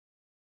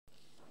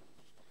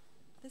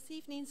This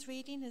evening's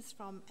reading is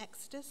from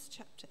Exodus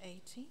chapter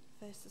 18,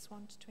 verses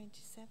 1 to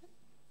 27,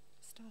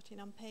 starting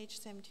on page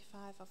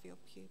 75 of your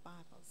Pew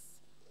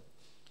Bibles.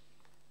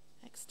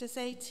 Exodus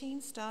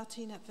 18,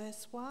 starting at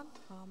verse 1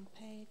 on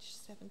page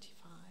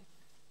 75.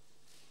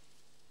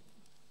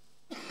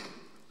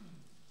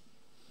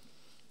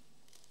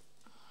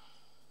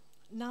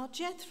 Now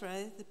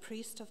Jethro, the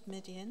priest of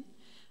Midian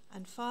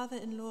and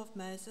father-in-law of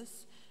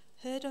Moses,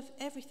 heard of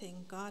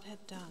everything God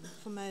had done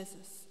for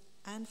Moses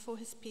and for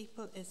his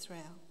people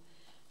Israel,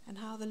 and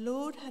how the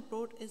Lord had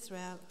brought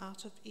Israel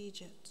out of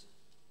Egypt.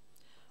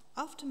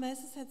 After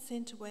Moses had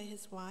sent away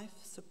his wife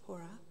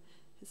Zipporah,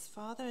 his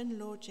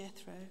father-in-law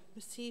Jethro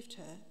received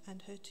her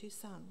and her 2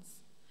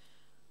 sons.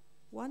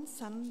 One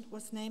son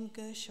was named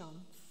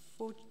Gershom,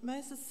 for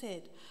Moses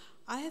said,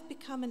 "I have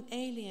become an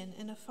alien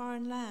in a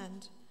foreign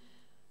land."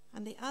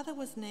 And the other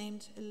was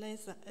named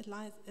Eleazar,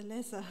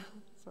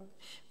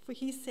 for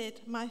he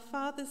said, "My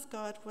father's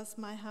God was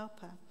my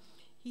helper.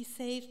 He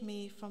saved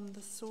me from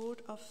the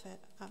sword of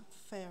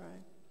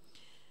Pharaoh."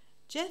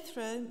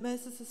 Jethro,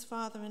 Moses'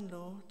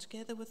 father-in-law,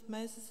 together with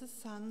Moses'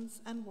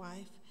 sons and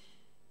wife,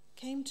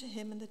 came to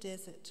him in the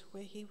desert,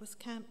 where he was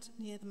camped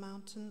near the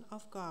mountain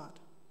of God.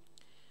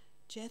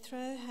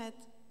 Jethro had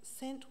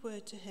sent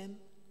word to him,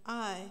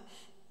 "I,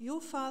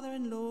 your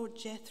father-in-law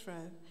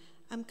Jethro,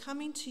 am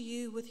coming to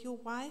you with your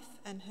wife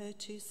and her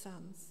 2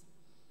 sons."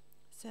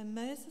 So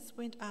Moses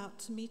went out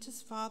to meet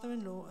his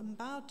father-in-law and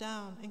bowed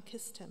down and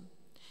kissed him.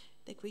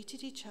 They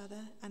greeted each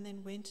other and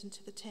then went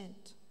into the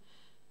tent.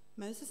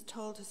 Moses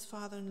told his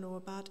father-in-law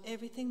about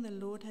everything the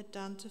Lord had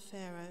done to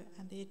Pharaoh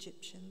and the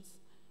Egyptians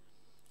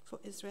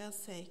for Israel's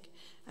sake,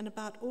 and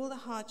about all the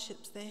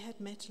hardships they had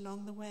met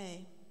along the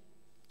way,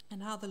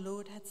 and how the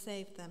Lord had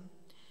saved them.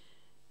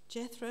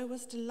 Jethro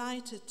was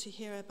delighted to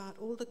hear about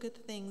all the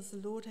good things the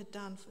Lord had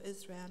done for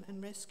Israel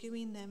in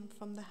rescuing them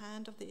from the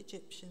hand of the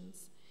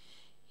Egyptians.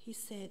 He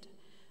said,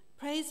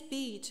 "Praise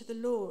be to the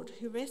Lord,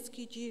 who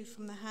rescued you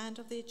from the hand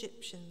of the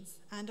Egyptians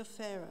and of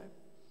Pharaoh,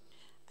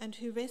 and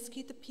who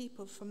rescued the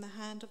people from the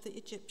hand of the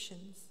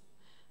Egyptians.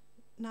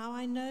 Now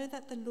I know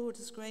that the Lord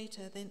is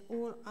greater than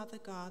all other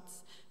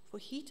gods, for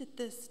he did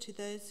this to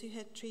those who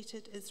had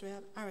treated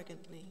Israel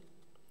arrogantly."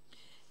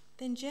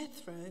 Then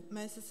Jethro,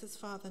 Moses'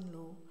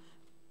 father-in-law,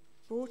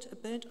 brought a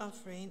burnt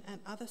offering and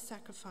other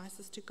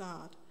sacrifices to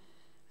God,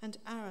 and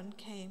Aaron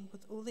came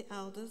with all the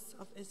elders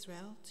of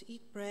Israel to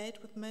eat bread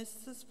with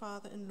Moses'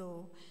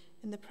 father-in-law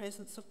in the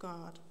presence of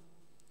God.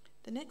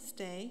 The next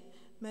day,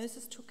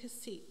 Moses took his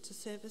seat to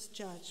serve as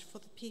judge for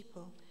the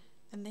people,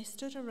 and they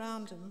stood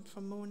around him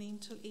from morning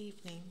till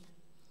evening.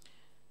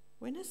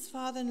 When his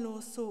father-in-law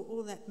saw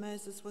all that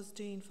Moses was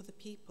doing for the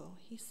people,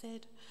 he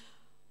said,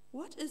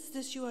 "What is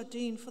this you are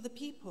doing for the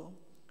people?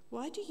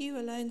 Why do you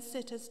alone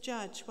sit as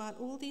judge while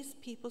all these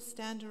people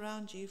stand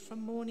around you from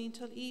morning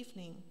till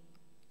evening?"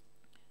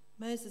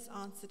 Moses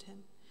answered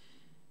him,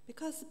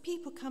 "Because the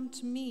people come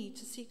to me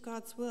to seek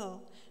God's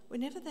will.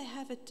 Whenever they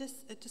have a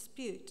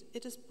dispute,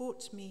 it is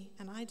brought to me,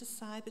 and I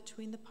decide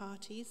between the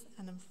parties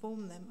and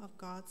inform them of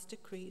God's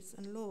decrees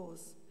and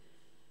laws."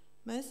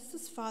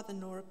 Moses'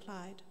 father-in-law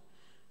replied,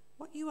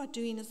 "What you are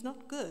doing is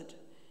not good.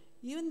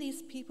 You and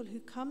these people who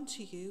come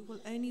to you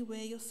will only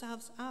wear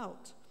yourselves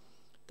out.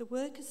 The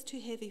work is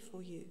too heavy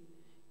for you.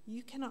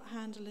 You cannot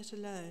handle it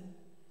alone.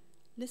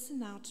 Listen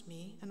now to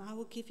me, and I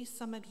will give you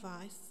some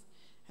advice,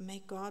 and may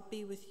God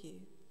be with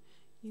you.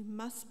 You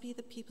must be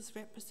the people's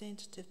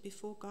representative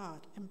before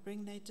God and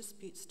bring their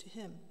disputes to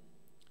him.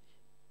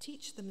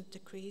 Teach them the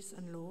decrees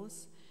and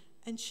laws,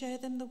 and show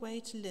them the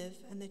way to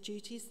live and the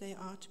duties they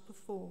are to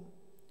perform.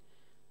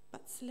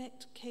 But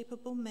select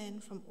capable men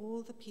from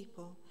all the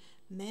people,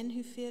 men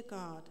who fear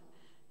God,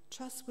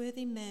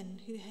 trustworthy men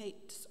who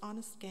hate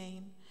dishonest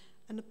gain,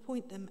 and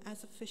appoint them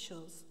as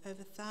officials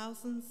over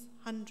thousands,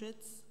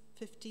 hundreds,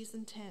 50s,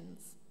 and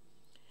 10s.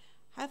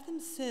 Have them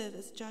serve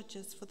as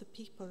judges for the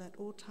people at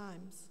all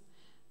times,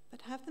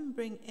 but have them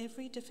bring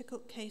every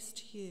difficult case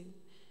to you,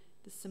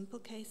 the simple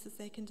cases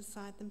they can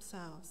decide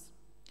themselves.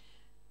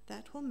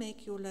 That will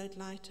make your load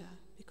lighter,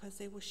 because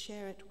they will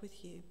share it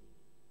with you.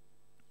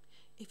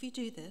 If you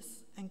do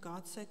this, and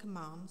God so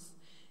commands,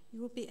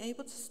 you will be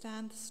able to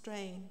stand the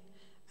strain,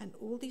 and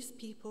all these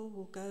people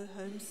will go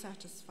home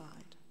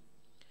satisfied."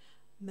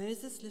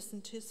 Moses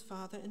listened to his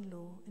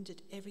father-in-law and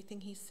did everything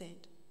he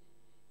said.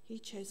 He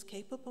chose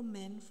capable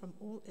men from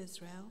all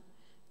Israel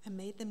and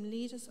made them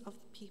leaders of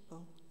the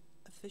people,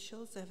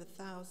 officials over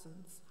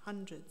thousands,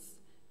 hundreds,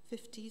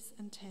 50s,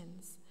 and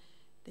 10s.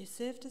 They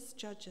served as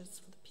judges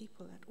for the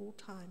people at all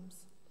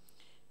times.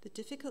 The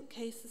difficult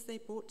cases they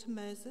brought to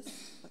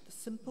Moses, but the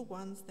simple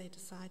ones they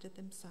decided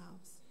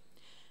themselves.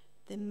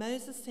 Then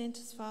Moses sent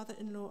his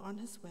father-in-law on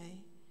his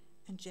way,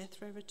 and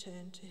Jethro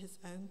returned to his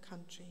own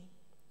country.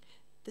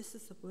 This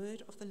is the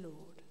word of the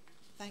Lord.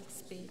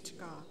 Thanks be to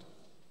God.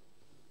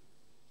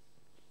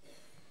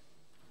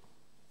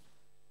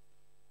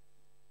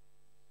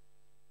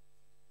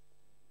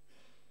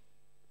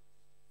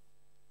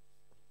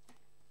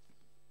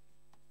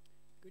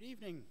 Good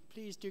evening.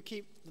 Please do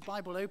keep the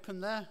Bible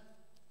open there.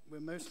 We're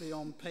mostly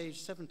on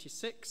page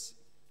 76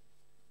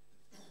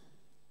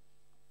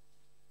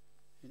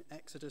 in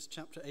Exodus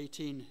chapter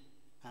 18,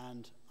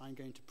 and I'm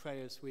going to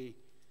pray as we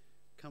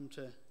come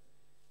to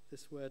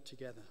this word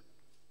together.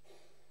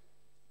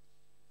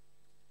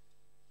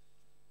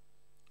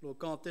 Lord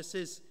God, this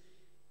is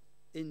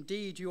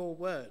indeed your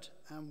word,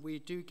 and we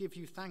do give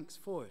you thanks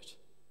for it.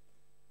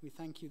 We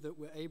thank you that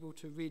we're able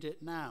to read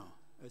it now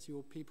as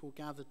your people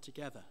gathered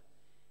together,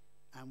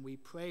 and we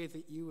pray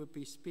that you would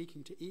be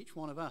speaking to each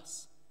one of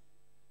us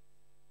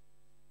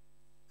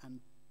and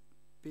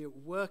be at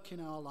work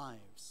in our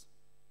lives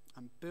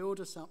and build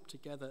us up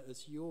together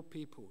as your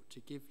people to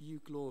give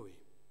you glory.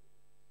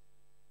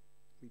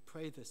 We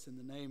pray this in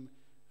the name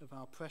of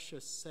our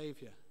precious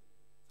Saviour,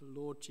 the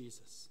Lord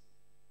Jesus.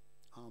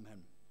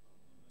 Amen.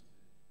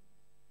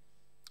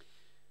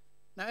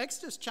 Now,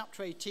 Exodus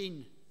chapter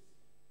 18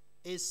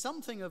 is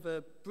something of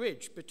a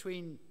bridge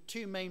between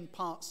two main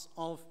parts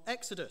of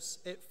Exodus.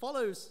 It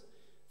follows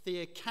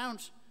the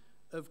account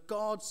of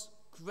God's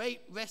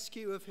great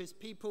rescue of his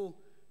people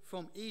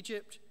from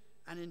Egypt,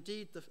 and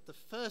indeed the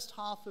first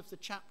half of the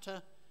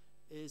chapter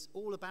is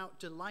all about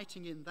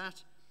delighting in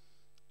that.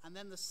 And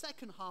then the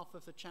second half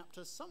of the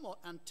chapter somewhat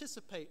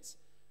anticipates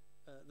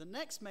the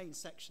next main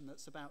section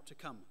that's about to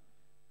come,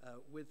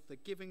 with the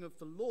giving of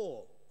the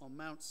law on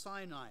Mount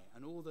Sinai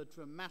and all the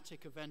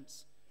dramatic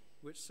events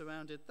which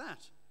surrounded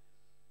that.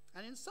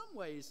 And in some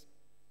ways,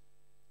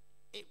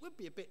 it would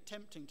be a bit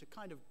tempting to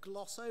kind of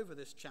gloss over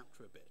this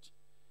chapter a bit.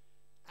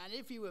 And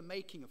if you were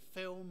making a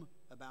film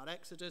about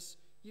Exodus,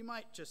 you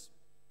might just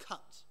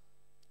cut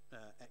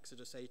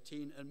Exodus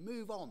 18 and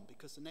move on,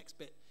 because the next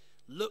bit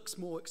looks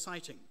more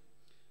exciting.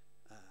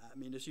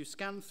 As you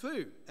scan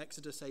through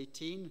Exodus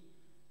 18,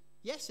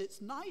 yes,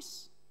 it's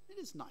nice. It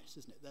is nice,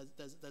 isn't it?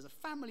 There's a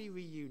family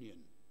reunion,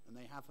 and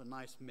they have a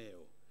nice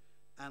meal.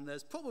 And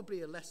there's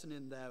probably a lesson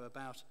in there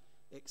about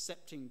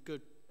accepting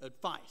good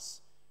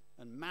advice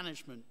and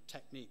management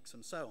techniques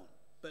and so on.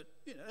 But,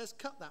 let's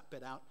cut that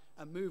bit out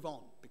and move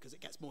on, because it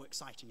gets more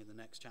exciting in the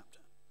next chapter.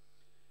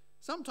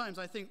 Sometimes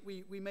I think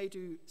we may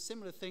do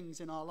similar things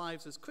in our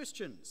lives as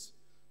Christians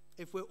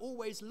if we're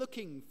always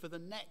looking for the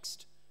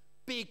next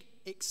big,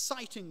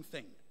 exciting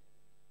thing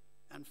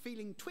and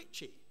feeling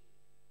twitchy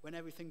when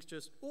everything's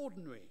just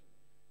ordinary.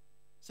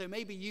 So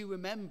maybe you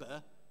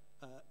remember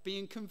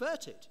being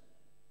converted.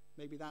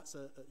 Maybe that's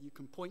you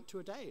can point to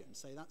a day and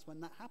say that's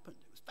when that happened.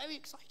 It was very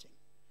exciting.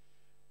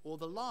 Or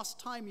the last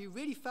time you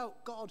really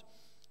felt God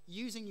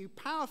using you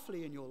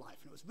powerfully in your life,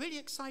 and it was really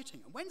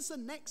exciting. And when's the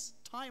next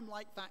time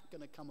like that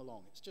going to come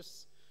along? It's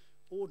just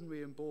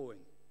ordinary and boring.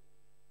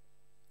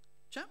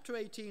 Chapter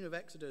 18 of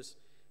Exodus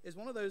is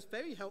one of those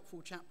very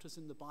helpful chapters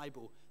in the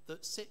Bible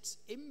that sits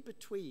in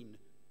between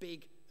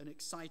big and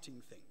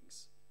exciting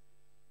things.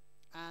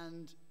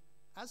 And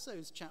as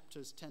those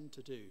chapters tend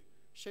to do,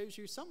 shows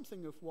you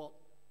something of what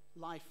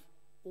life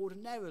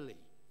ordinarily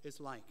is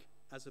like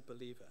as a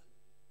believer.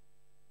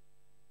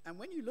 And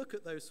when you look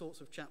at those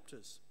sorts of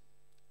chapters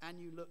and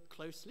you look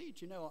closely,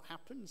 do you know what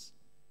happens?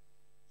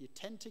 You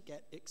tend to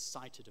get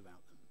excited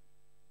about them.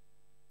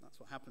 That's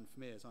what happened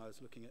for me as I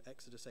was looking at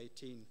Exodus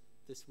 18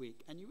 this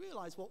week. And you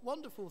realize what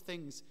wonderful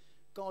things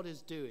God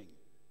is doing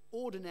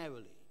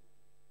ordinarily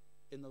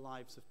in the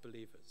lives of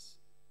believers.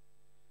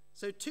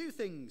 So two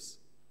things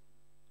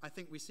I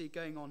think we see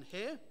going on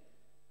here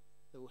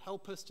that will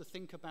help us to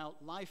think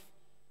about life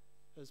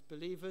as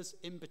believers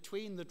in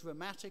between the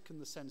dramatic and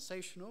the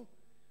sensational.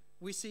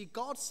 We see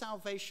God's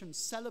salvation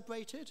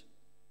celebrated.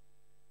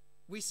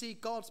 We see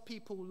God's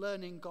people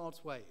learning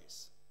God's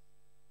ways.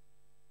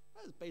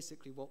 That's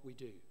basically what we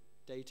do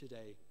day to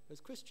day as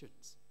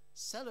Christians.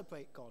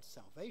 Celebrate God's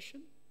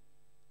salvation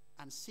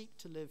and seek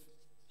to live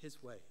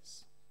his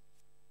ways.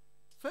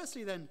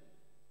 Firstly then,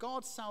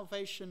 God's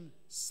salvation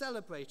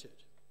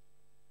celebrated.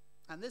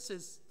 And this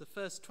is the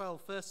first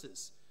 12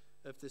 verses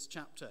of this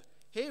chapter.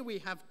 Here we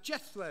have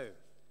Jethro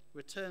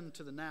returned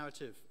to the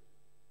narrative.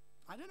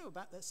 I don't know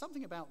there's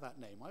something about that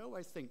name. I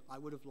always think I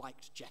would have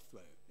liked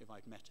Jethro if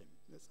I'd met him.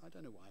 I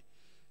don't know why.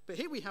 But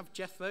here we have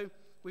Jethro.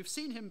 We've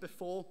seen him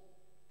before.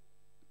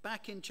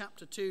 Back in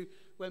chapter 2,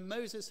 when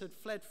Moses had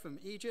fled from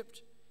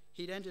Egypt,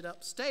 he'd ended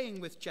up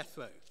staying with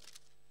Jethro.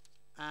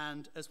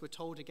 And as we're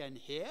told again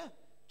here,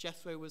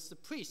 Jethro was the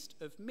priest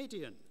of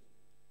Midian.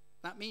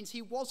 That means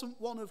he wasn't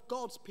one of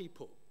God's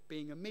people,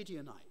 being a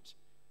Midianite.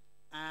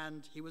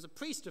 And he was a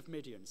priest of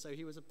Midian, so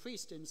he was a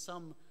priest in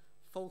some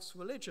false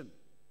religion.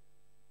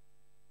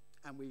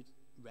 And we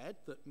read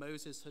that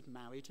Moses had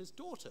married his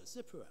daughter,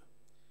 Zipporah.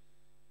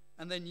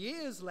 And then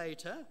years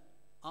later,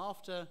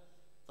 after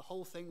the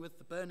whole thing with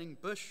the burning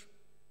bush,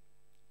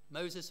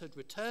 Moses had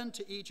returned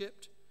to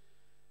Egypt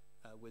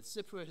with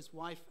Zipporah, his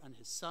wife, and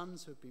his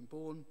sons who had been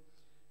born.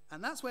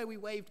 And that's where we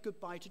waved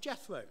goodbye to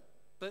Jethro.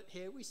 But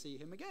here we see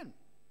him again.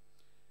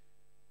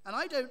 And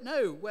I don't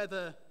know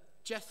whether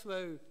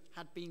Jethro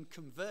had been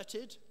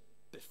converted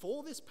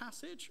before this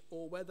passage,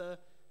 or whether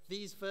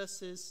these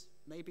verses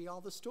maybe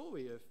are the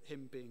story of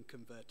him being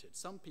converted.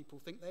 Some people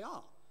think they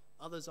are.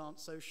 Others aren't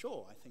so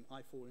sure. I think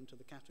I fall into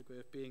the category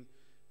of being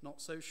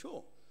not so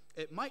sure.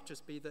 It might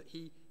just be that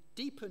he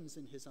deepens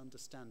in his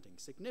understanding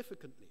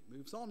significantly,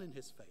 moves on in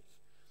his faith.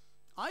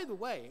 Either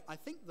way, I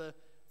think the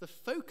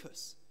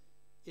focus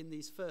in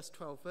these first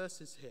 12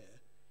 verses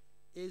here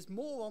is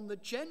more on the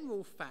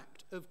general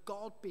fact of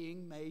God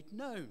being made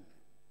known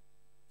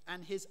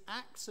and his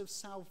acts of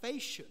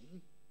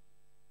salvation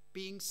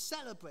being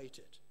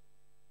celebrated,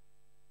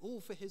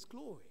 all for his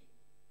glory.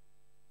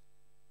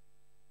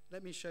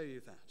 Let me show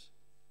you that.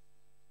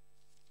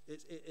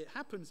 It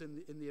happens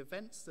in the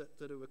events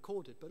that are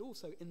recorded, but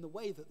also in the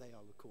way that they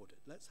are recorded.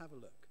 Let's have a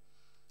look.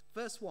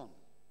 Verse 1.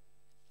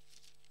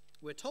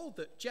 We're told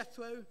that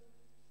Jethro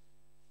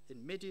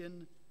in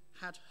Midian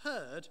had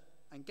heard,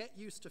 and get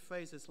used to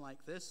phrases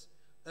like this,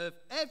 of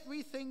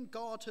everything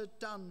God had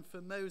done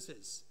for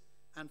Moses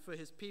and for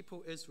his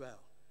people Israel,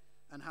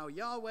 and how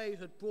Yahweh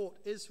had brought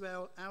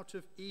Israel out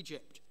of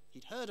Egypt.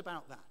 He'd heard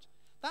about that.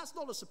 That's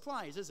not a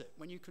surprise, is it,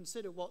 when you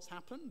consider what's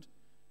happened?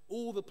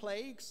 All the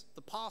plagues,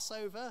 the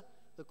Passover,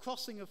 the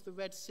crossing of the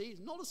Red Sea.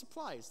 Not a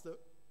surprise that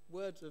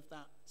words of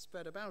that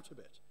spread about a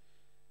bit.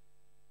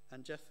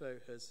 And Jethro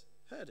has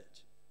heard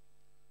it.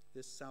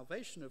 This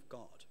salvation of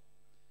God,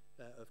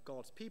 of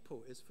God's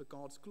people, is for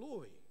God's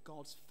glory.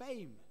 God's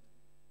fame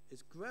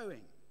is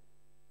growing.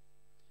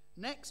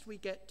 Next, we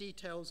get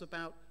details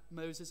about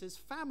Moses'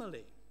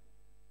 family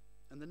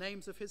and the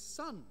names of his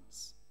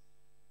sons.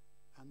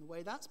 And the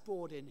way that's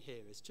brought in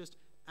here is just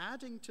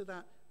adding to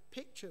that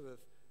picture of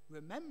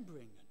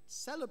remembering and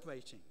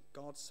celebrating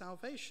God's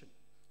salvation.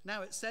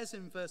 Now, it says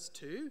in verse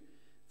 2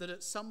 that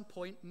at some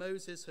point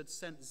Moses had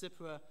sent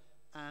Zipporah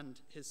and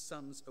his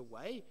sons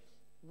away.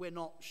 We're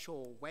not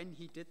sure when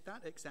he did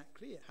that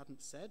exactly. It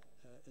hadn't said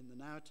in the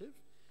narrative.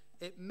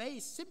 It may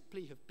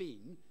simply have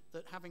been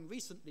that having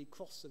recently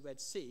crossed the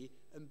Red Sea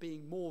and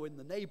being more in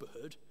the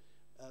neighborhood,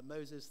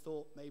 Moses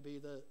thought maybe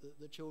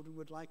the children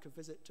would like a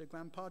visit to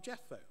Grandpa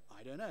Jethro.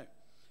 I don't know.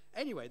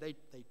 Anyway, they'd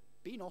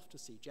been off to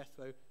see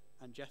Jethro,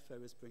 and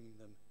Jethro is bringing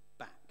them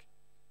back.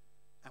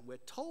 And we're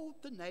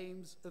told the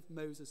names of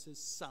Moses'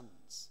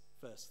 sons,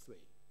 verse 3.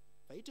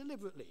 Very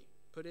deliberately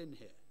put in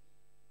here.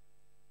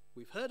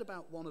 We've heard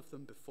about one of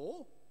them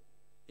before,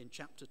 in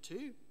chapter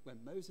 2,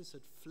 when Moses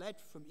had fled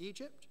from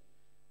Egypt,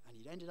 and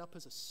he'd ended up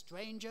as a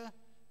stranger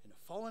in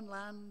a foreign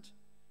land.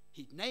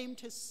 He'd named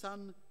his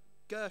son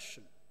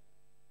Gershon,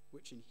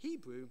 which in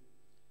Hebrew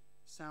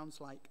sounds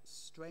like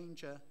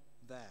stranger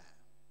there,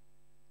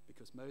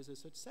 because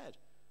Moses had said,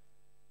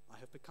 I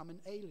have become an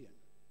alien,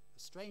 a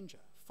stranger,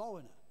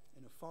 foreigner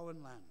in a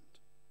foreign land.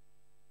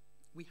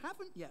 We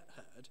haven't yet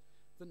heard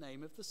the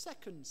name of the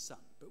second son,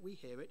 but we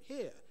hear it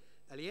here,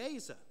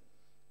 Eliezer,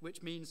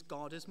 which means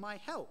God is my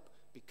help,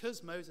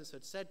 because Moses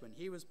had said when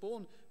he was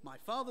born, my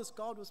father's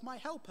God was my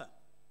helper.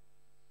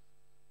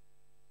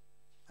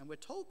 And we're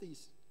told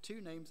these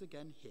two names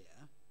again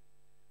here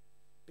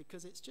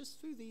because it's just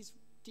through these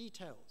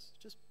details,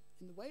 just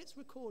in the way it's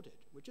recorded,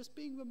 we're just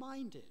being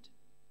reminded.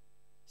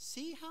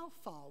 See how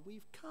far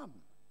we've come.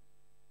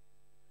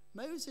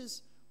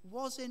 Moses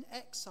was in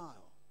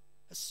exile,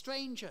 a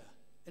stranger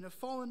in a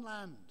foreign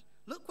land.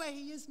 Look where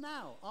he is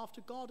now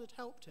after God had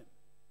helped him,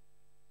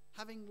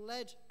 having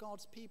led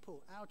God's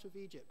people out of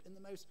Egypt in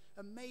the most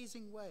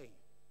amazing way.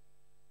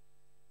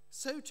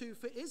 So too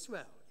for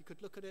Israel. You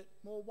could look at it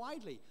more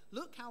widely.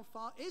 Look how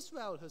far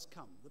Israel has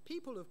come, the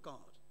people of God.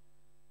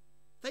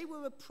 They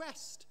were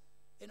oppressed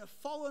in a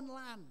foreign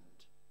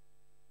land,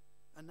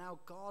 and now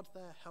God,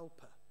 their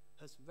helper,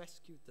 has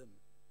rescued them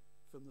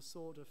from the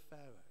sword of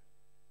Pharaoh.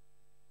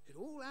 It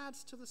all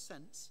adds to the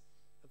sense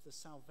of the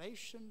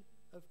salvation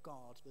of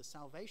God, the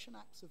salvation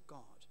acts of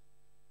God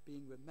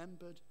being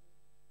remembered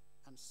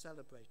and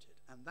celebrated.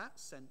 And that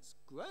sense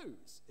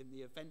grows in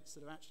the events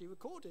that are actually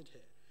recorded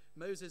here.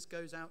 Moses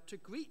goes out to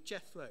greet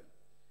Jethro,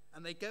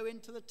 and they go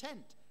into the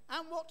tent.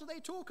 And what do they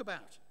talk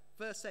about?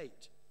 Verse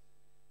 8.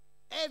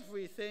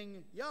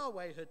 Everything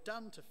Yahweh had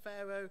done to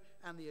Pharaoh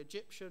and the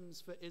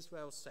Egyptians for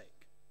Israel's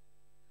sake,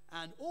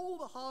 and all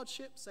the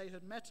hardships they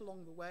had met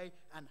along the way,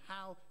 and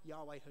how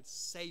Yahweh had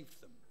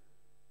saved them.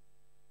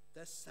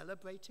 They're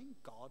celebrating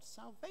God's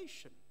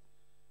salvation.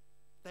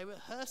 They're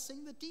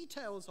rehearsing the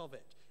details of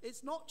it.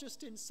 It's not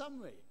just in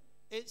summary.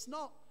 It's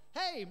not,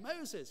 hey,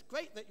 Moses,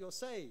 great that you're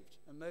saved.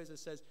 And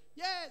Moses says,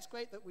 yeah, it's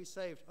great that we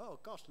saved. Oh,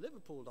 gosh,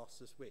 Liverpool lost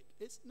this week.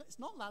 It's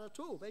not that at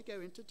all. They go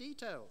into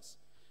details.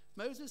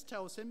 Moses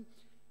tells him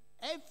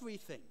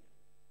everything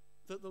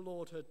that the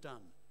Lord had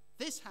done.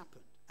 This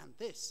happened, and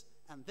this,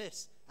 and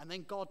this, and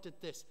then God did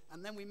this,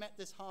 and then we met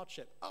this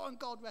hardship. Oh, and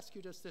God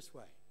rescued us this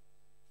way.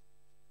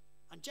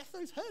 And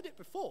Jethro's heard it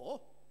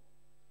before,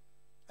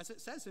 as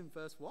it says in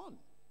verse 1.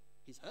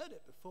 He's heard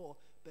it before,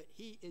 but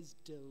he is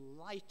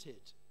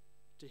delighted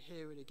to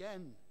hear it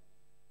again.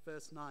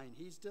 Verse 9,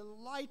 he's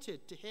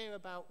delighted to hear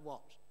about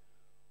what?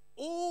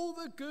 All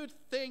the good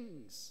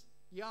things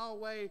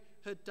Yahweh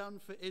had done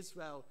for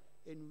Israel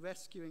in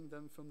rescuing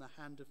them from the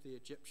hand of the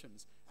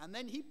Egyptians. And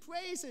then he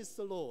praises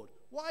the Lord.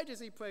 Why does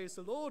he praise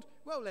the Lord?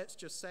 Well, let's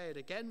just say it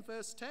again,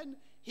 verse 10.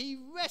 He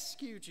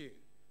rescued you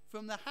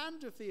from the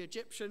hand of the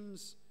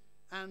Egyptians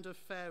and of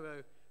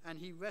Pharaoh, and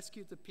he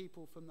rescued the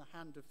people from the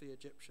hand of the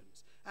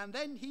Egyptians. And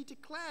then he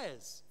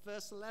declares,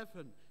 verse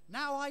 11,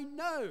 now I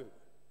know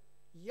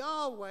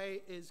Yahweh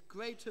is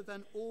greater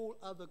than all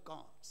other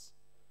gods.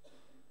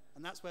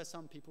 And that's where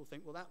some people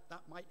think, well,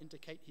 that might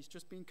indicate he's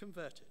just been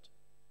converted.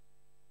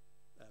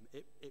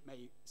 It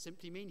may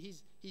simply mean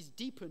he's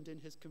deepened in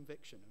his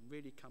conviction and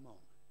really come on.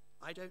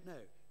 I don't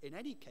know. In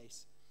any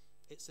case,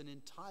 it's an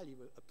entirely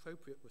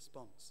appropriate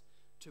response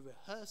to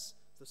rehearse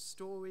the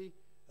story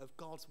of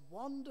God's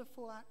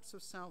wonderful acts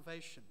of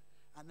salvation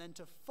and then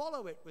to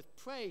follow it with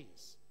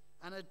praise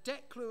and a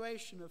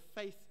declaration of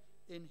faith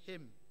in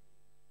him.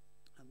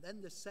 And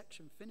then this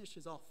section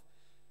finishes off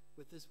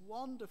with this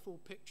wonderful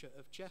picture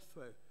of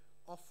Jethro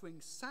offering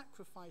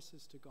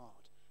sacrifices to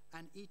God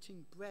and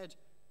eating bread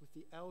with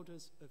the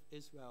elders of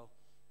Israel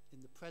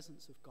in the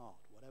presence of God,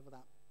 whatever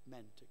that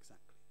meant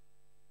exactly.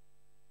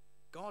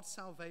 God's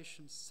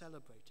salvation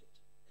celebrated.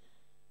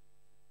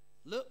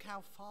 Look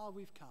how far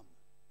we've come.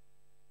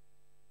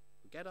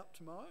 We'll get up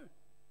tomorrow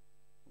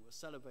and we'll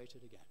celebrate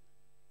it again.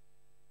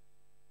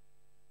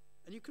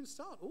 And you can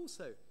start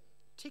also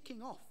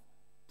ticking off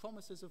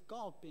promises of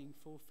God being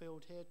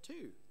fulfilled here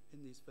too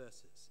in these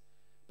verses.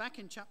 Back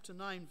in chapter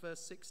 9, verse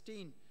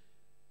 16,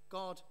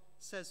 God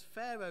says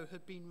Pharaoh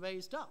had been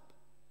raised up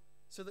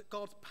so that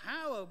God's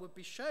power would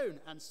be shown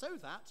and so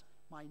that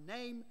my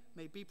name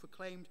may be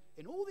proclaimed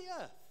in all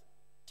the earth.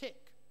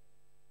 Tick.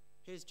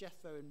 Here's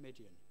Jethro and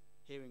Midian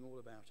hearing all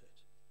about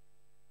it.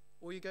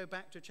 Or you go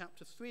back to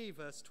chapter 3,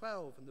 verse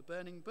 12, and the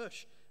burning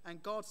bush,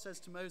 and God says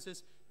to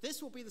Moses,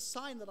 this will be the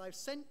sign that I've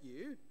sent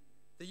you,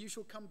 that you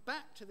shall come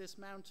back to this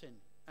mountain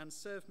and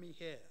serve me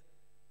here.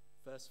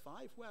 Verse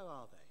 5, where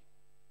are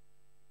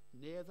they?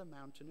 Near the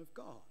mountain of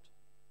God.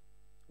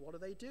 What are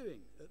they doing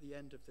at the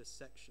end of this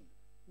section?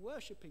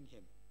 Worshipping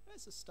him.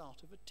 There's the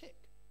start of a tick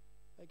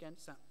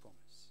against that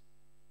promise.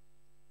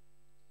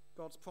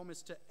 God's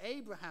promise to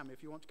Abraham,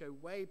 if you want to go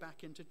way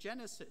back into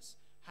Genesis,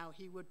 how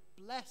he would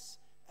bless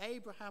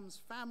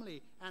Abraham's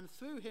family, and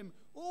through him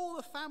all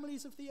the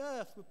families of the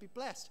earth would be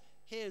blessed.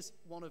 Here's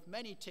one of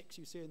many ticks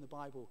you see in the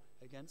Bible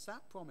against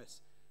that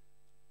promise.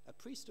 A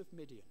priest of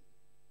Midian,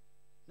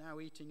 now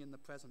eating in the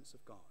presence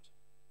of God.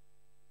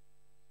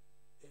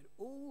 It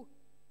all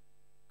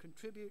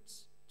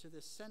contributes to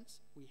this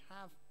sense we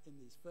have in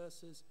these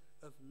verses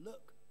of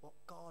look what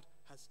God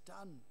has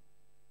done.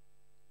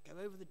 Go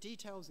over the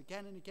details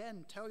again and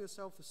again. Tell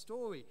yourself the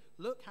story.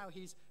 Look how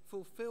he's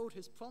fulfilled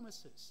his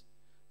promises.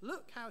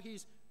 Look how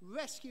he's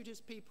rescued his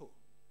people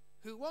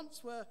who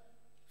once were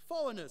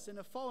foreigners in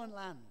a foreign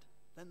land.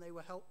 Then they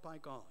were helped by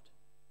God.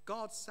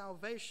 God's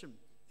salvation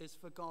is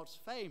for God's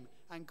fame,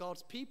 and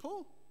God's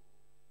people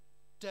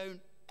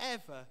don't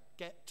ever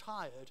get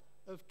tired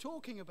of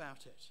talking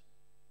about it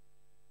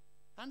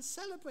and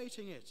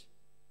celebrating it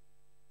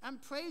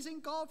and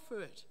praising God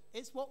for it.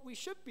 It's what we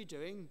should be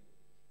doing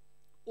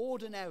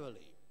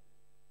ordinarily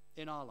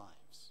in our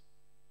lives.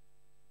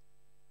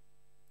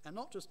 And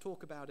not just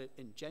talk about it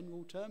in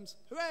general terms.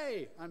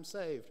 Hooray, I'm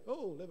saved.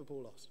 Oh,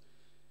 Liverpool lost.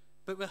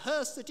 But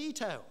rehearse the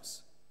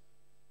details.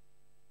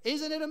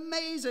 Isn't it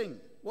amazing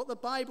what the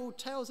Bible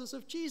tells us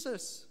of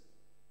Jesus?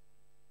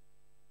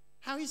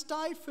 How he's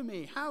died for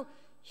me. How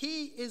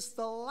he is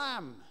the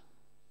Lamb,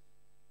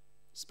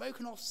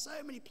 spoken of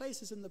so many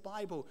places in the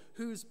Bible,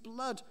 whose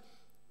blood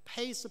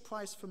pays the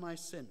price for my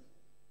sin.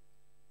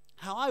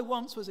 How I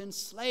once was in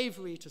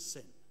slavery to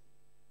sin,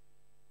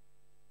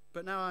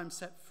 but now I'm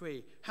set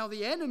free. How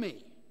the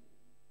enemy,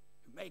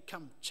 who may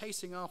come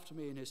chasing after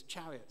me in his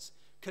chariots,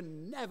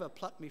 can never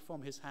pluck me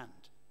from his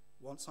hand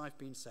once I've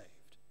been saved.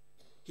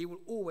 He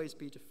will always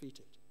be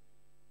defeated.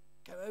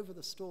 Go over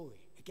the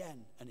story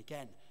again and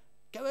again.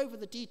 Go over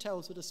the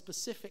details that are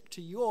specific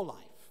to your life.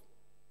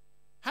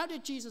 How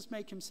did Jesus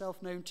make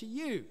himself known to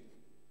you?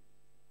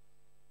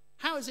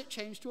 How has it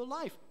changed your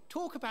life?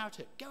 Talk about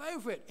it. Go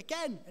over it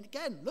again and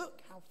again.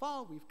 Look how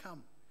far we've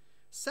come.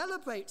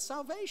 Celebrate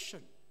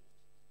salvation.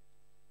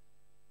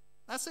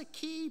 That's a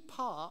key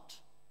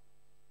part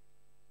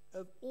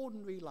of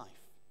ordinary life,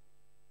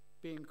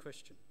 being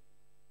Christian.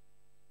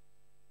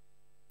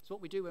 It's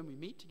what we do when we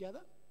meet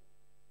together.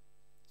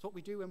 It's what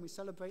we do when we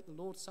celebrate the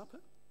Lord's Supper.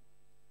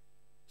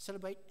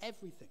 Celebrate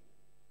everything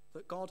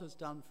that God has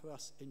done for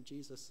us in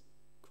Jesus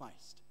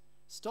Christ.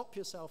 Stop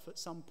yourself at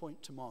some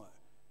point tomorrow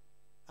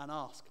and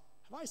ask,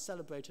 have I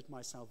celebrated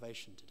my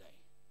salvation today?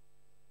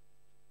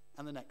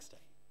 And the next day,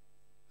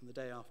 and the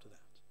day after that.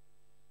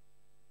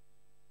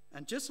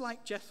 And just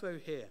like Jethro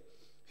here,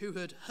 who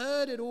had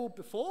heard it all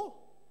before,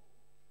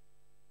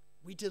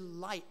 we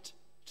delight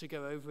to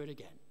go over it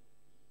again.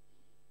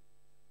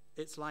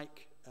 It's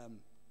like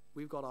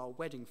we've got our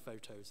wedding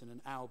photos in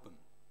an album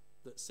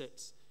that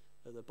sits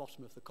at the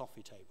bottom of the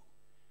coffee table.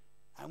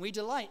 And we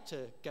delight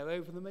to go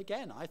over them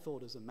again. I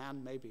thought as a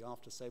man, maybe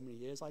after so many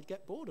years, I'd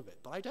get bored of it,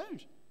 but I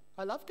don't.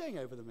 I love going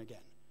over them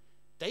again.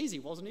 Daisy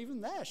wasn't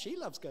even there. She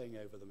loves going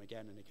over them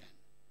again and again.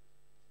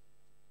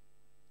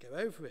 Go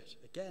over it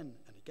again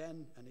and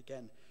again and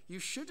again. You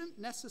shouldn't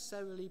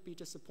necessarily be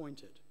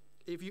disappointed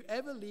if you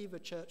ever leave a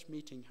church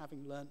meeting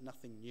having learned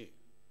nothing new.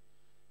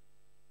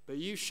 But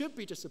you should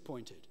be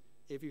disappointed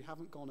if you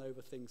haven't gone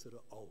over things that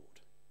are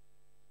old.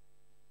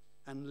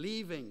 And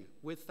leaving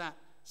with that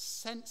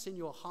sense in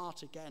your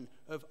heart again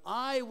of,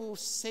 I will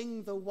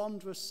sing the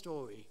wondrous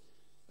story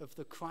of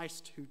the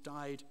Christ who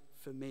died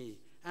for me.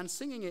 And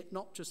singing it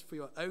not just for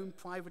your own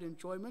private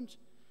enjoyment,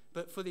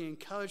 but for the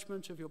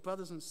encouragement of your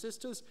brothers and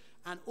sisters,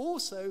 and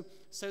also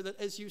so that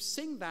as you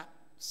sing that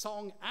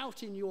song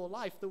out in your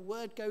life, the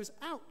word goes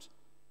out,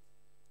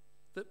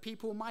 that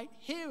people might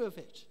hear of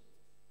it.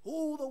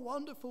 All the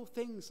wonderful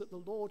things that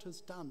the Lord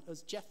has done,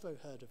 as Jethro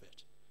heard of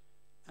it,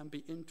 and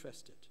be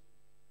interested.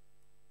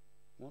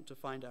 Want to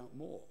find out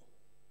more.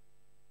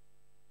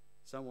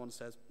 Someone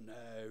says,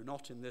 no,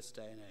 not in this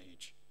day and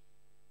age.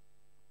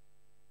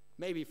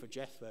 Maybe for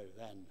Jethro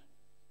then.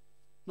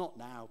 Not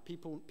now.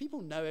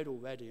 People know it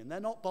already and they're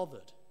not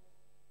bothered.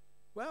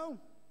 Well,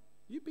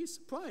 you'd be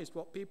surprised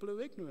what people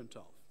are ignorant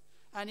of.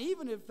 And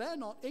even if they're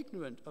not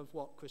ignorant of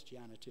what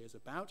Christianity is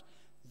about,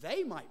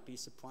 they might be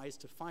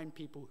surprised to find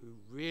people who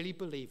really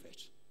believe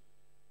it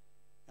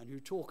and who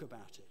talk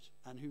about it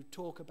and who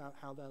talk about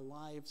how their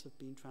lives have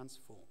been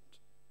transformed.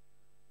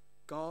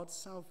 God's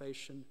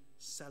salvation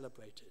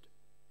celebrated.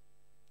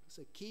 It's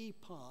a key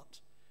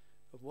part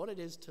of what it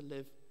is to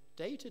live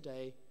day to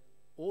day,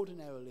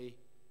 ordinarily,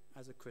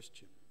 as a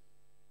Christian.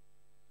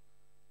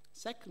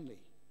 Secondly,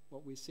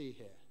 what we see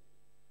here,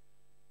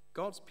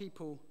 God's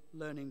people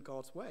learning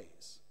God's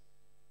ways,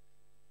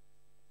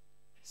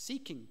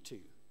 seeking to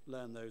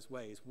learn those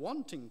ways,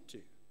 wanting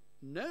to,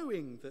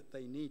 knowing that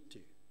they need to.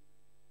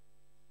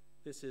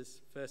 This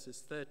is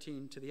verses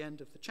 13 to the end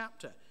of the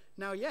chapter.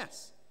 Now,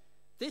 yes,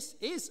 this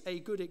is a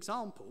good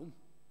example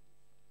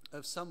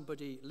of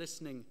somebody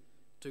listening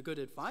to good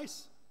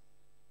advice.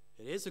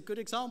 It is a good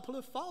example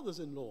of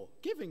fathers-in-law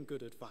giving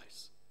good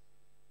advice.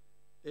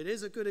 It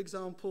is a good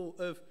example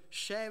of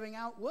sharing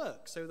out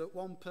work so that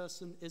one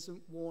person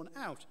isn't worn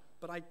out.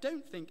 But I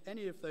don't think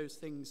any of those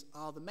things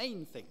are the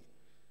main thing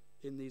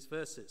in these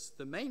verses.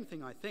 The main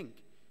thing, I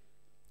think,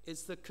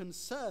 is the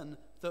concern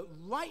that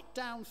right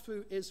down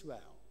through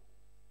Israel,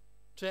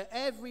 to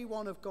every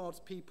one of God's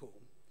people,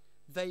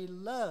 they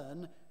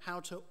learn how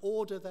to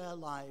order their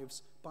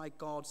lives by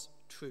God's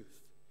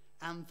truth,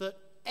 and that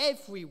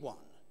everyone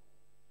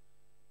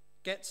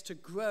gets to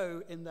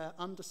grow in their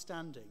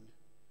understanding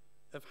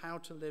of how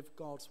to live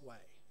God's way.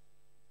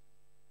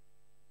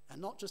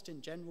 And not just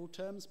in general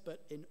terms,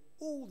 but in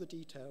all the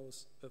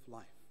details of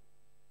life.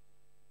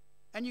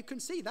 And you can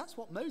see that's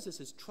what Moses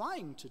is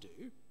trying to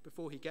do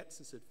before he gets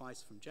this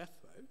advice from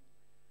Jethro.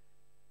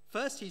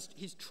 First,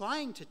 he's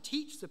trying to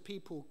teach the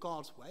people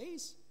God's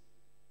ways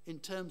in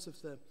terms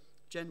of the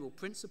general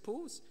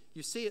principles.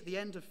 You see at the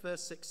end of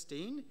verse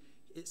 16,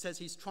 it says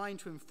he's trying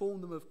to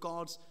inform them of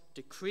God's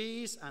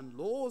decrees and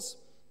laws.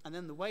 And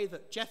then the way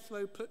that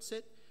Jethro puts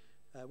it,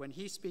 when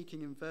he's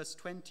speaking in verse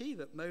 20,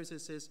 that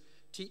Moses is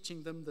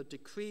teaching them the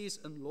decrees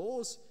and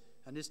laws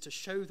and is to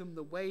show them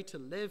the way to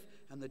live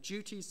and the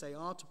duties they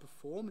are to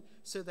perform.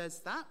 So there's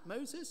that,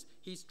 Moses.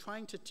 He's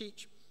trying to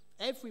teach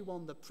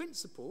everyone the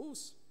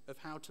principles of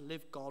how to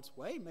live God's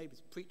way, maybe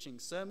preaching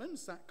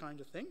sermons, that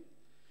kind of thing.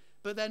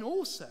 But then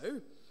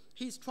also,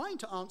 he's trying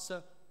to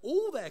answer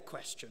all their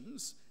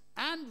questions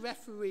and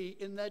referee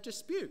in their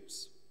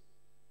disputes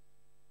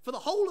for the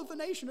whole of the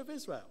nation of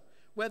Israel,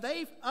 where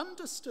they've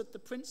understood the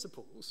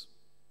principles,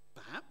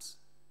 perhaps,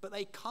 but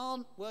they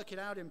can't work it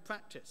out in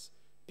practice.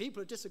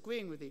 People are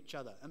disagreeing with each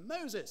other. And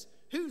Moses,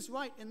 who's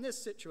right in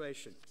this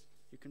situation?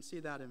 You can see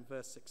that in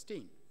verse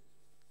 16.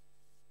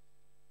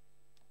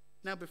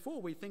 Now,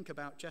 before we think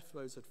about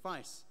Jethro's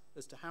advice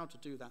as to how to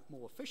do that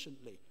more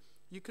efficiently,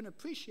 you can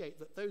appreciate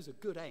that those are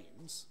good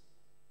aims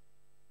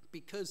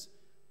because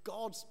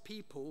God's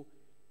people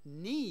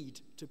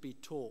need to be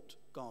taught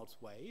God's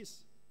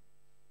ways.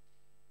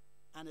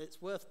 And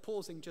it's worth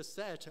pausing just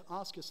there to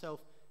ask yourself,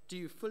 do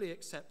you fully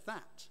accept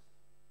that?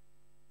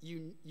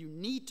 You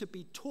need to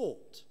be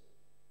taught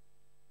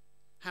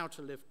how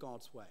to live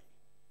God's way.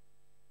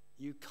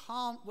 You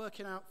can't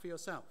work it out for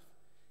yourself.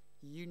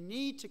 You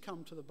need to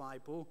come to the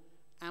Bible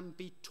and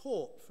be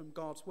taught from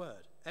God's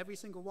word, every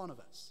single one of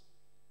us.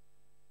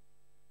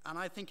 And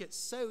I think it's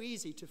so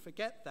easy to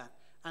forget that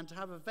and to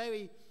have a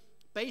very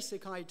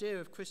basic idea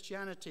of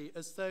Christianity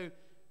as though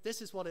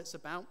this is what it's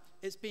about.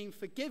 It's being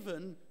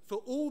forgiven for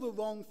all the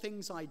wrong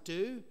things I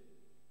do.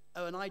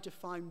 Oh, and I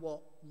define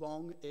what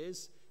wrong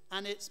is.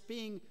 And it's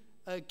being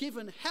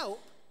given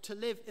help to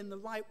live in the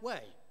right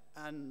way.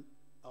 And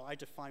I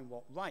define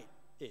what right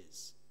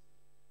is.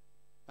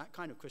 That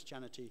kind of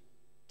Christianity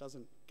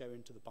doesn't go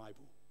into the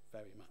Bible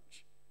very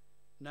much.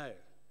 No,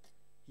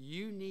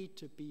 you need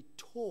to be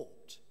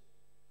taught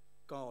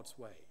God's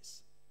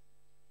ways.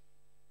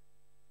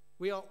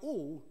 We are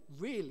all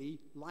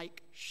really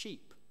like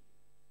sheep.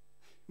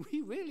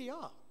 We really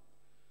are.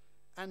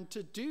 And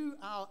to do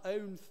our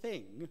own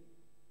thing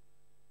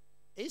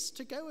is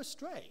to go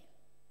astray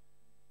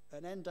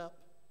and end up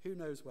who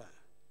knows where.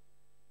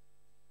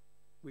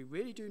 We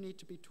really do need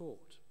to be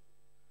taught.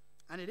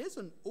 And it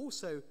isn't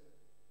also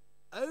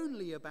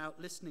only about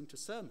listening to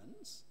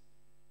sermons,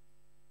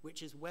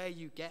 which is where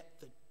you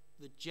get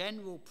the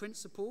general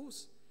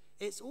principles.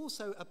 It's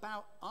also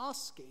about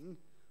asking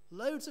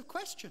loads of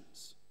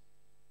questions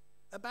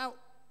about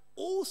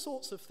all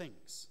sorts of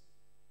things.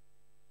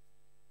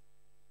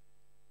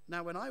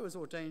 Now, when I was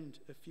ordained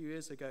a few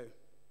years ago,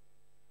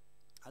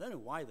 I don't know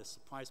why this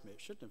surprised me. It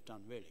shouldn't have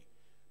done, really.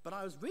 But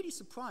I was really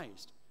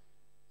surprised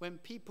when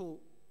people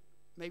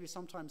maybe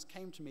sometimes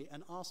came to me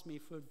and asked me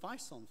for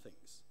advice on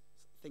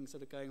things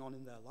that are going on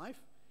in their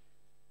life.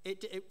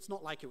 It's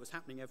not like it was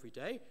happening every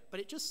day, but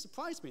it just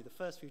surprised me the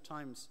first few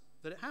times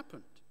that it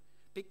happened.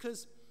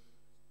 Because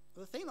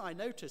the thing that I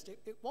noticed,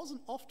 it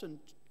wasn't often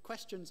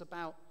questions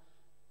about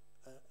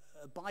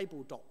a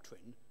Bible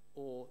doctrine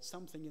or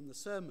something in the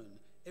sermon.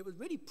 It was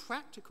really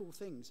practical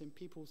things in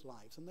people's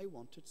lives, and they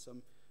wanted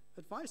some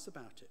advice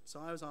about it. So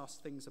I was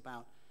asked things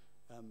about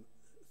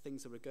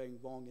things that were going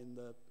wrong in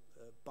the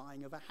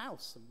buying of a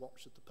house, and what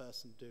should the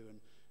person do, and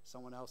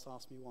someone else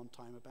asked me one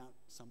time about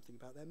something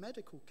about their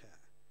medical care.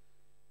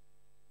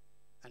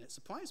 And it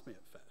surprised me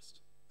at first.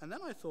 And then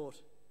I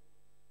thought,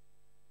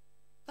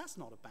 that's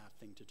not a bad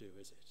thing to do,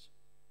 is it?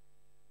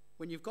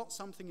 When you've got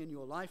something in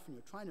your life and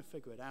you're trying to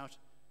figure it out,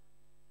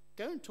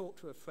 go and talk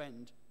to a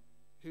friend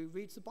who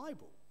reads the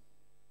Bible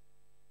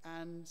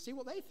and see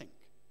what they think.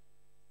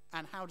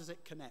 And how does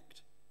it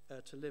connect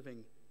to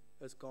living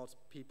as God's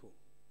people?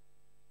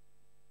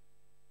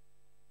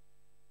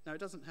 Now, it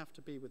doesn't have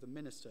to be with a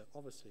minister,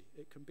 obviously.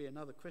 It can be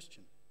another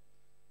Christian.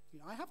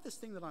 I have this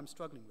thing that I'm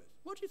struggling with.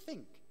 What do you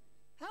think?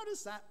 How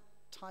does that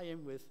tie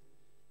in with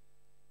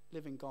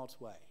living God's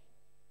way?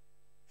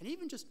 And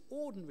even just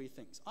ordinary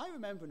things. I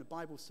remember in a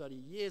Bible study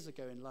years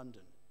ago in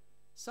London,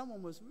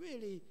 someone was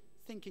really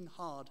thinking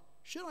hard,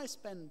 should I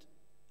spend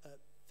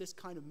this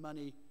kind of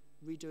money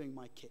redoing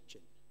my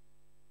kitchen?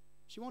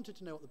 She wanted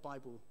to know what the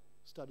Bible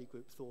study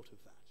group thought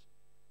of that.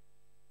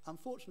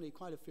 Unfortunately,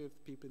 quite a few of the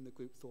people in the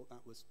group thought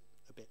that was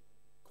a bit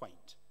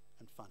quaint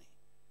and funny.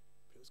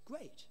 But it was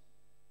great.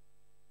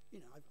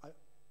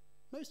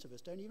 Most of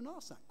us don't even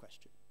ask that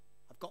question.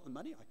 I've got the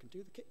money, I can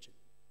do the kitchen.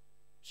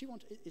 She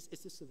wanted, is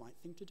this the right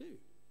thing to do?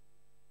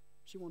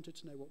 She wanted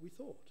to know what we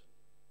thought.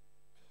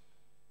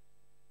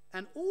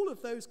 And all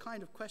of those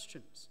kind of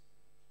questions,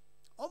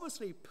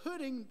 obviously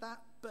putting that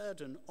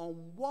burden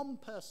on one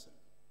person,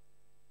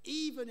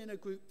 even in a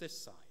group this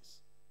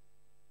size,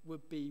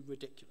 would be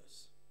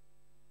ridiculous,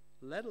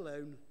 let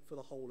alone for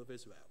the whole of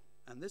Israel.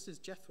 And this is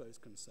Jethro's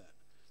concern.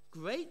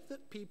 Great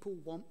that people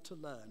want to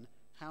learn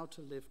how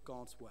to live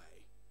God's way.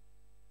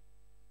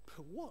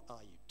 But what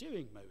are you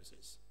doing,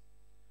 Moses?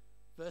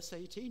 Verse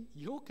 18,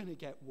 you're going to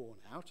get worn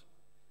out,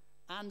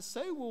 and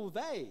so will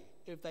they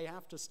if they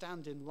have to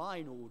stand in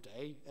line all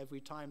day every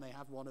time they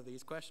have one of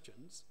these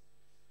questions.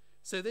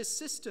 So this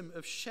system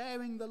of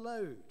sharing the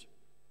load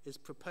is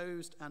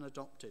proposed and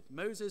adopted.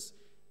 Moses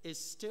is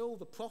still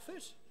the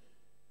prophet,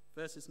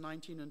 verses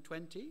 19 and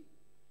 20.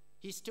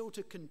 He's still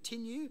to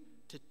continue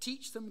to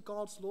teach them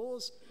God's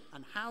laws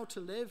and how to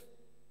live,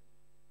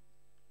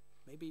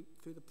 maybe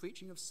through the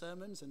preaching of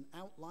sermons and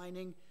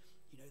outlining,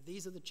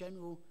 these are the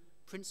general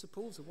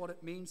principles of what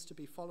it means to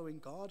be following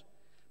God.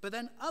 But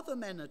then other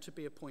men are to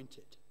be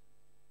appointed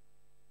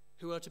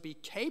who are to be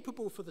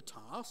capable for the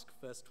task,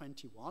 verse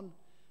 21,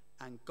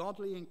 and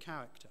godly in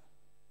character.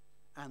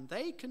 And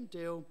they can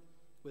deal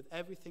with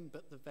everything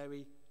but the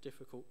very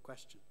difficult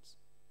questions.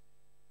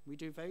 We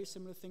do very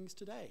similar things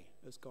today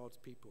as God's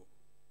people.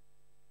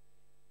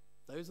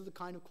 Those are the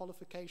kind of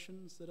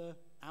qualifications that are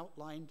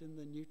outlined in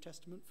the New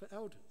Testament for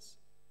elders.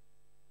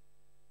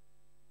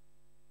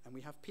 And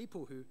we have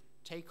people who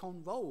take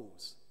on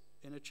roles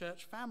in a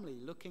church family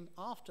looking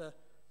after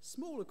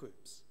smaller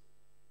groups,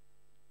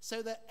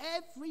 so that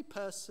every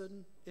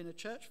person in a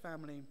church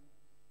family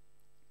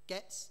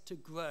gets to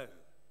grow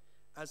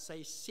as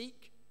they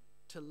seek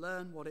to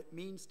learn what it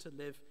means to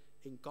live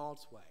in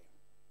God's way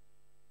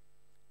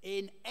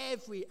in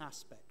every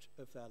aspect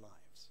of their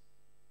lives,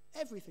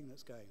 everything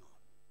that's going on.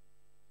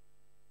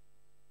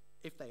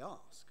 If they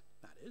ask,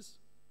 that is.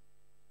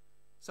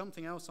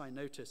 Something else I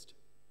noticed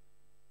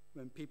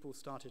when people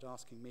started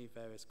asking me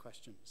various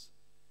questions,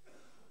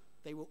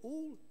 they were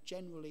all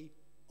generally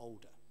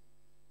older.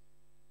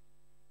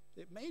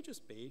 It may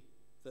just be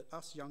that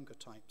us younger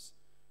types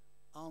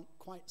aren't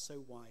quite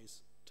so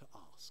wise to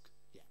ask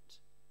yet.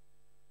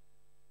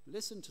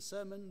 Listen to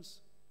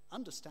sermons,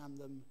 understand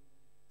them,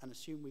 and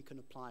assume we can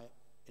apply it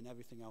in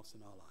everything else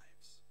in our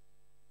lives.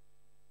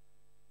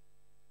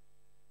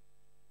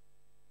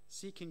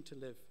 Seeking to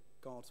live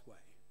God's way.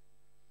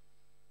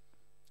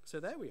 So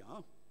there we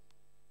are.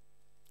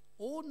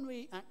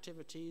 Ordinary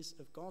activities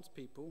of God's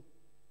people.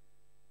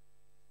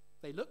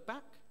 They look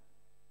back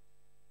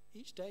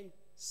each day,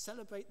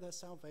 celebrate their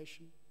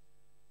salvation,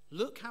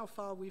 look how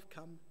far we've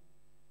come,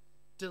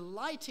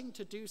 delighting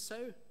to do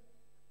so,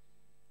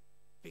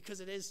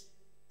 because it is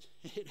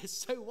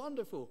so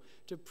wonderful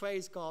to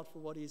praise God for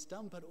what he's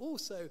done, but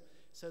also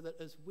so that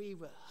as we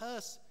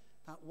rehearse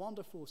that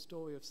wonderful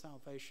story of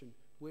salvation,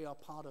 we are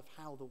part of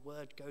how the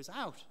word goes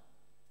out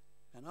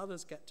and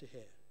others get to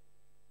hear.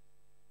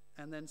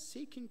 And then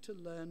seeking to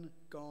learn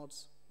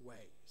God's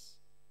ways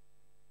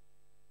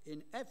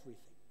in everything.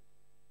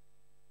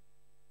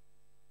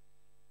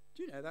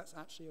 Do you know that's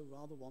actually a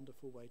rather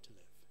wonderful way to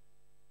live?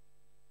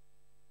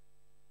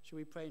 Shall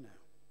we pray now?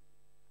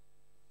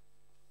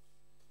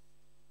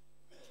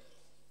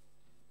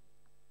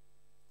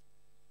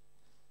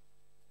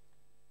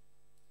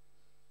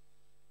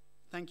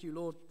 Thank you,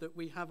 Lord, that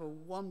we have a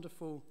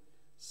wonderful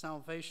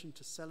salvation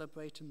to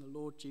celebrate in the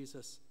Lord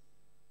Jesus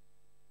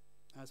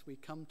as we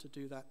come to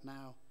do that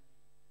now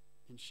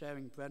in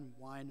sharing bread and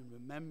wine and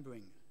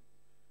remembering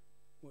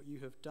what you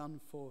have done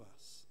for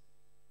us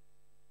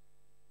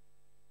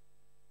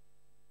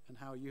and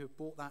how you have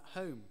brought that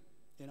home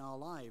in our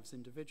lives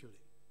individually.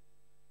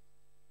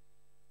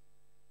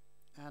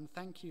 And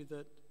thank you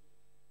that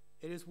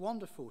it is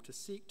wonderful to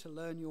seek to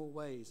learn your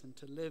ways and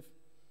to live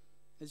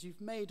as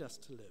you've made us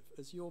to live,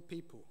 as your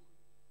people.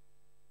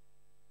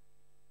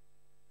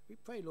 We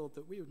pray, Lord,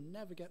 that we would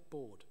never get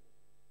bored.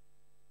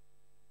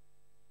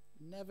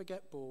 Never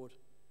get bored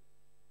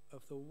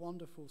of the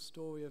wonderful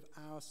story of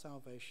our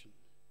salvation.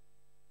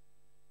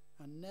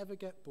 And never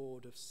get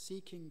bored of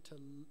seeking to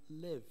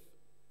live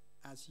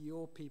as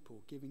your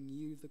people, giving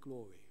you the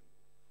glory.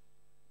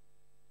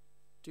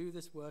 Do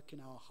this work in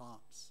our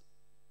hearts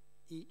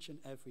each and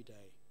every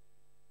day,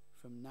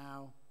 from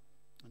now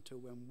until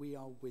when we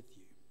are with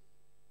you,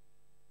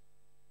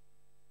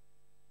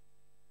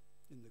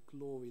 in the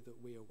glory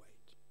that we await.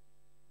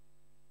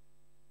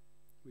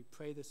 We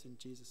pray this in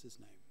Jesus'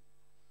 name.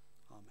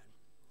 Amen.